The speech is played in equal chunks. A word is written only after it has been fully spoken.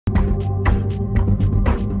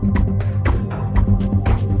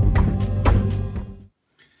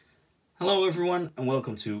Hello everyone and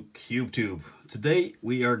welcome to Cubetube. Today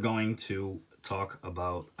we are going to talk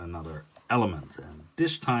about another element, and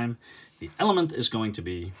this time the element is going to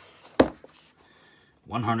be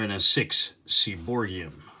 106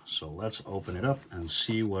 Seaborgium. So let's open it up and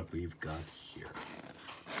see what we've got here.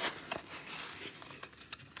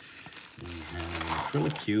 We have an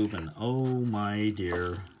acrylic cube and oh my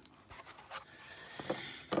dear,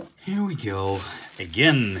 here we go.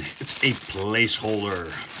 Again, it's a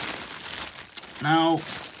placeholder. Now,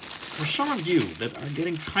 for some of you that are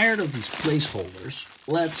getting tired of these placeholders,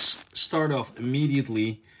 let's start off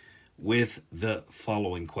immediately with the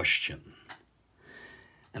following question.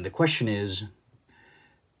 And the question is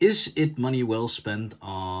it money well spent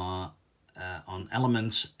on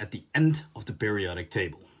elements at the end of the periodic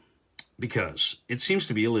table? Because it seems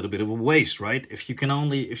to be a little bit of a waste, right? If you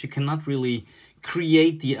cannot really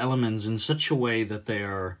create the elements in such a way that they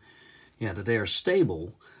are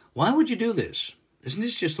stable, why would you do this? Isn't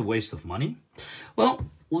this just a waste of money?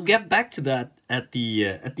 Well, we'll get back to that at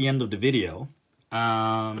the end of the video.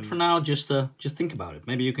 But for now, just think about it.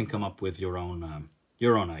 Maybe you can come up with your own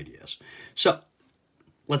ideas. So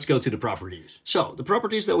let's go to the properties. So the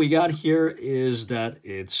properties that we got here is that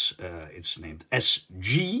it's named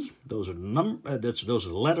SG. Those are those are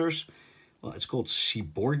the letters. Well, it's called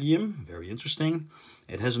Seaborgium. Very interesting.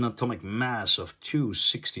 It has an atomic mass of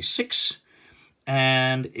 266.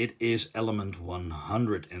 And it is element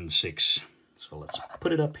 106. So let's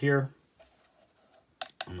put it up here.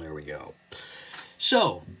 And there we go.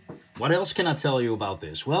 So, what else can I tell you about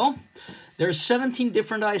this? Well, there's 17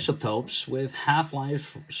 different isotopes with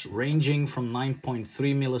half-life ranging from 9.3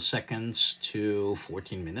 milliseconds to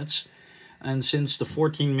 14 minutes. And since the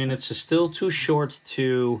 14 minutes is still too short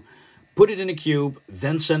to put it in a cube,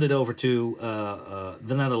 then send it over to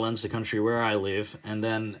the Netherlands, the country where I live, and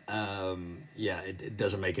then, it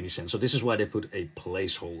doesn't make any sense. So this is why they put a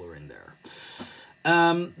placeholder in there.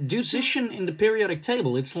 Due to position in the periodic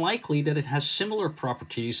table, it's likely that it has similar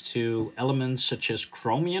properties to elements such as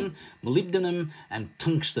chromium, molybdenum, and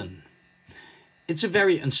tungsten. It's a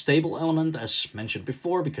very unstable element, as mentioned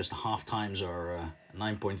before, because the half-times are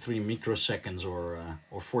 9.3 microseconds or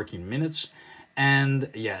 14 minutes. And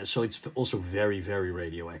yeah, so it's also very, very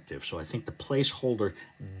radioactive. So I think the placeholder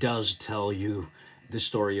does tell you the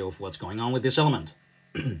story of what's going on with this element.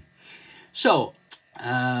 So,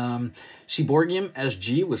 Seaborgium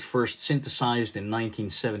SG was first synthesized in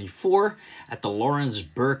 1974 at the Lawrence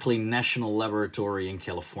Berkeley National Laboratory in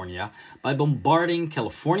California by bombarding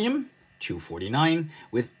californium-249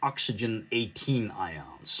 with oxygen-18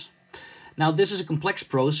 ions. Now, this is a complex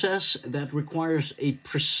process that requires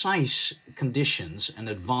precise conditions and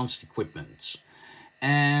advanced equipment,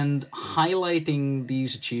 and highlighting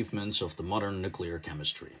these achievements of the modern nuclear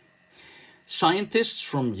chemistry. Scientists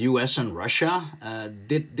from US and Russia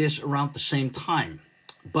did this around the same time,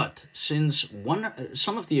 but since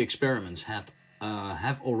some of the experiments have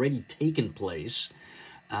already taken place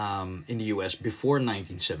in the US before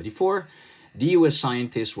 1974, the US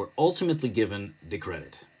scientists were ultimately given the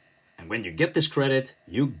credit. And when you get this credit,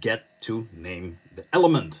 you get to name the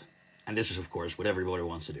element. And this is, of course, what everybody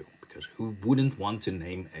wants to do, because who wouldn't want to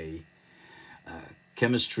name a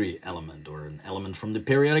chemistry element or an element from the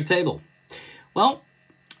periodic table? Well,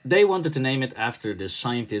 they wanted to name it after the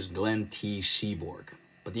scientist Glenn T. Seaborg.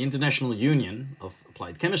 But the International Union of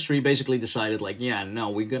Applied Chemistry basically decided, like, yeah, no,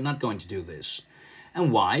 we're not going to do this.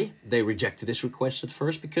 And why? They rejected this request at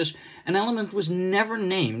first because an element was never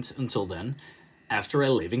named until then after a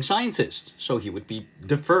living scientist. So he would be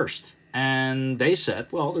the first. And they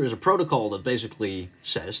said, well, there is a protocol that basically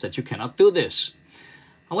says that you cannot do this.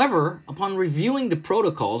 However, upon reviewing the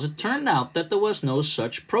protocols, it turned out that there was no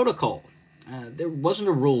such protocol. There wasn't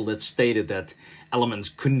a rule that stated that elements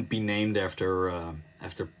couldn't be named after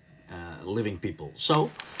living people.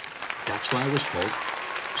 So that's why it was called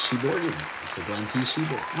Seaborgium, for Glenn T.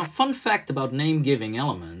 Seaborg. Now, fun fact about name-giving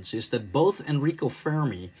elements is that both Enrico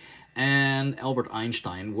Fermi and Albert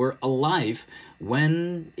Einstein were alive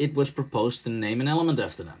when it was proposed to name an element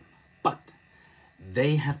after them. But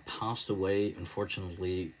they had passed away,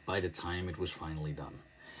 unfortunately, by the time it was finally done.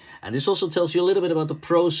 And this also tells you a little bit about the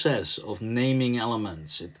process of naming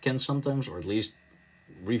elements. It can sometimes, or at least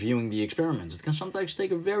reviewing the experiments, it can sometimes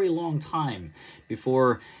take a very long time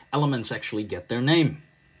before elements actually get their name.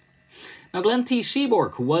 Now, Glenn T.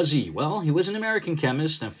 Seaborg, who was he? Well, he was an American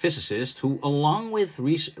chemist and physicist who, along with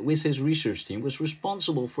his research team, was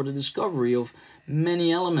responsible for the discovery of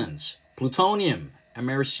many elements: plutonium,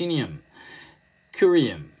 americium,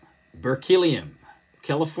 curium, berkelium,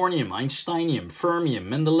 californium, einsteinium, fermium,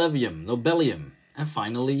 mendelevium, nobelium, And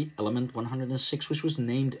finally, element 106, which was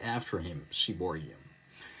named after him, Seaborgium.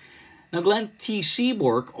 Now, Glenn T.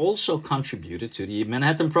 Seaborg also contributed to the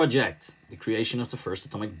Manhattan Project, the creation of the first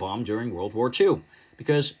atomic bomb during World War II.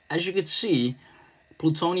 Because, as you could see,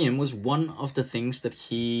 plutonium was one of the things that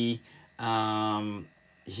he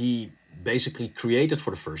basically created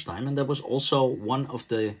for the first time, and that was also one of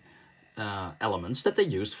the elements that they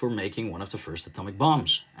used for making one of the first atomic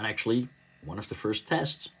bombs. And actually, one of the first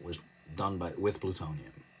tests was done with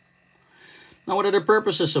plutonium. Now, what are the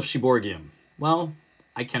purposes of Seaborgium? Well,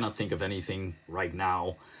 I cannot think of anything right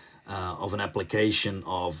now of an application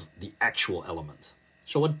of the actual element.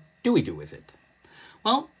 So what do we do with it?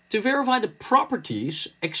 Well, to verify the properties,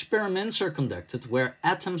 experiments are conducted where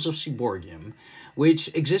atoms of Seaborgium,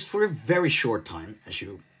 which exist for a very short time, as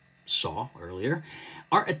you saw earlier,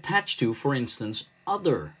 are attached to, for instance,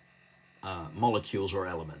 other molecules or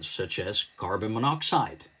elements, such as carbon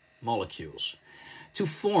monoxide molecules, to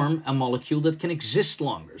form a molecule that can exist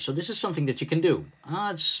longer. So this is something that you can do.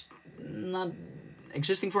 It's not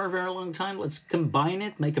existing for a very long time. Let's combine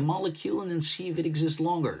it, make a molecule, and then see if it exists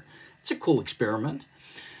longer. It's a cool experiment.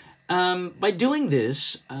 By doing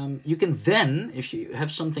this, you can then, if you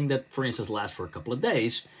have something that, for instance, lasts for a couple of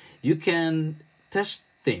days, you can test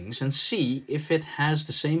things and see if it has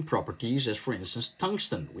the same properties as, for instance,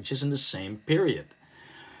 tungsten, which is in the same period.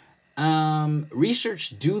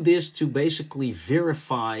 Research do this to basically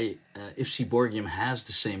verify if Seaborgium has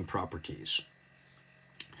the same properties.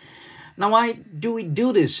 Now, why do we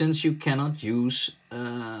do this, since you cannot use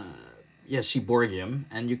Seaborgium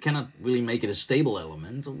and you cannot really make it a stable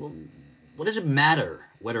element? Well, what does it matter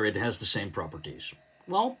whether it has the same properties?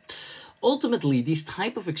 Well, ultimately, these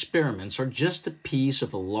type of experiments are just a piece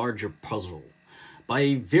of a larger puzzle.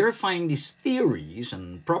 By verifying these theories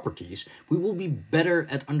and properties, we will be better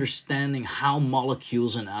at understanding how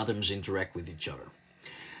molecules and atoms interact with each other.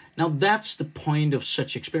 Now, that's the point of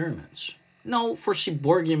such experiments. No, for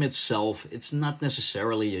Seaborgium itself, it's not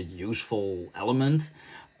necessarily a useful element,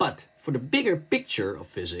 but for the bigger picture of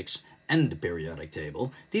physics and the periodic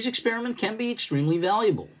table, these experiments can be extremely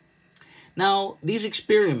valuable. Now, these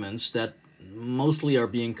experiments that mostly are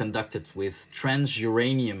being conducted with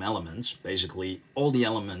transuranium elements, basically all the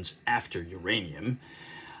elements after uranium,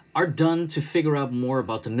 are done to figure out more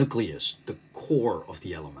about the nucleus, the core of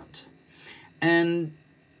the element. And,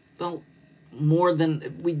 well,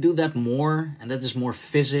 we do that more, and that is more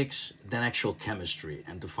physics than actual chemistry,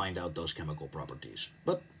 and to find out those chemical properties.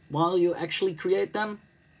 But while you actually create them,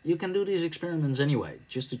 you can do these experiments anyway,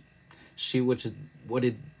 just to see what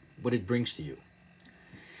it brings to you.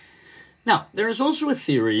 Now, there is also a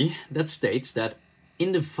theory that states that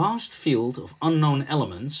in the vast field of unknown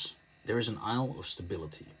elements, there is an isle of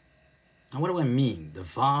stability. Now, what do I mean, the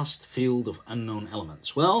vast field of unknown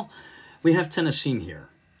elements? Well, we have tennessine here,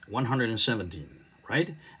 117,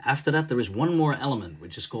 right? After that, there is one more element,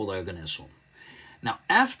 which is called arganesson. Now,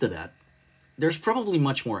 after that, there's probably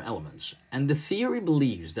much more elements, and the theory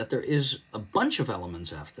believes that there is a bunch of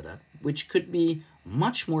elements after that, which could be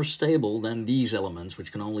much more stable than these elements,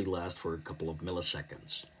 which can only last for a couple of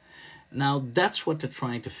milliseconds. Now, that's what they're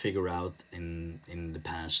trying to figure out in the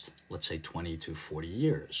past, let's say, 20 to 40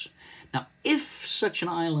 years. Now, if such an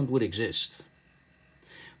island would exist,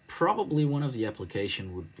 probably one of the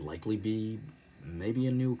applications would likely be maybe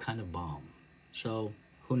a new kind of bomb. So,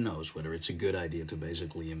 who knows whether it's a good idea to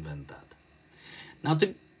basically invent that. Now,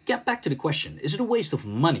 to get back to the question, is it a waste of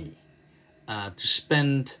money to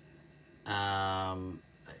spend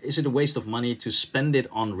it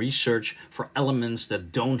on research for elements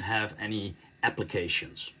that don't have any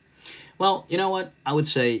applications? Well, you know what? I would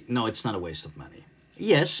say, no, it's not a waste of money.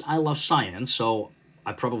 Yes, I love science, so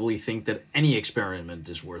I probably think that any experiment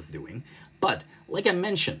is worth doing. But, like I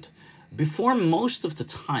mentioned, before most of the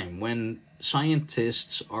time when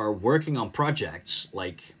scientists are working on projects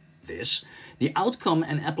like this, the outcome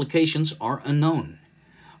and applications are unknown.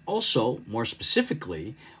 Also, more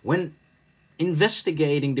specifically, when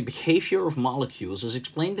investigating the behavior of molecules, as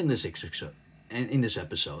explained in this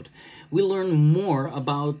episode, we learn more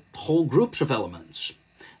about whole groups of elements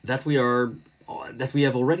that we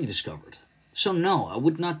have already discovered. So no, I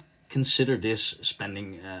would not consider this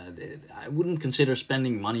I wouldn't consider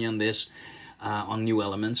spending money on this, on new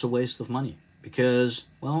elements, a waste of money. Because,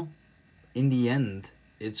 well, in the end,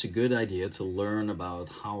 it's a good idea to learn about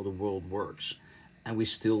how the world works. And we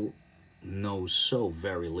still know so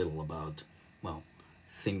very little about, well,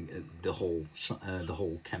 the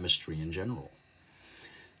whole chemistry in general.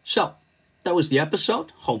 So, that was the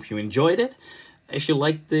episode. Hope you enjoyed it. If you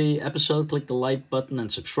liked the episode, click the like button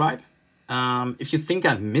and subscribe. If you think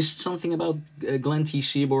I've missed something about Glenn T.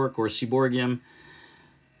 Seaborg or Seaborgium,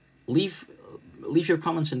 leave your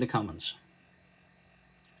comments in the comments.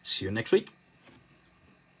 See you next week.